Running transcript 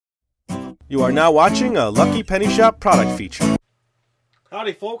You are now watching a Lucky Penny Shop product feature.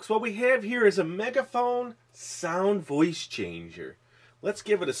 Howdy folks, what we have here is a Megaphone sound voice changer. Let's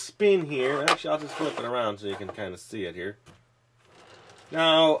give it a spin here. Actually, I'll just flip it around so you can kind of see it here.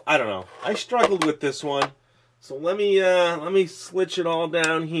 Now, I don't know. I struggled with this one. So let me switch it all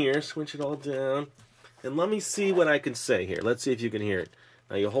down here, switch it all down, and let me see what I can say here. Let's see if you can hear it.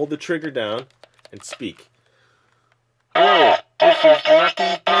 Now you hold the trigger down and speak. Hello, this is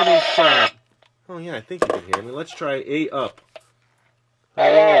Lucky Penny Shop. Oh yeah, I think you can hear me. Let's try A up.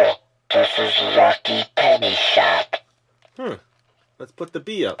 Hello, this is Lucky Penny Shop. Let's put the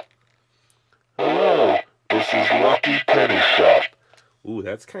B up. Hello, this is Lucky Penny Shop. Ooh,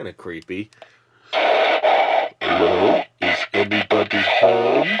 that's kind of creepy. Hello, is anybody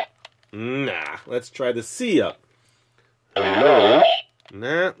home? Nah, let's try the C up. Hello?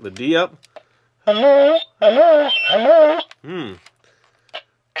 Nah, the D up. Hello, hello, hello.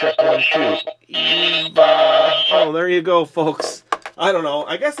 Check 1, 2. Eva. Oh, there you go, folks. I don't know.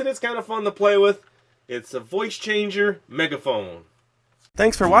 I guess it is kind of fun to play with. It's a voice changer Megaphone.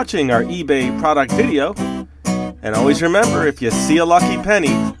 Thanks for watching our eBay product video. And always remember, if you see a lucky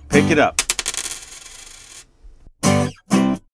penny, pick it up.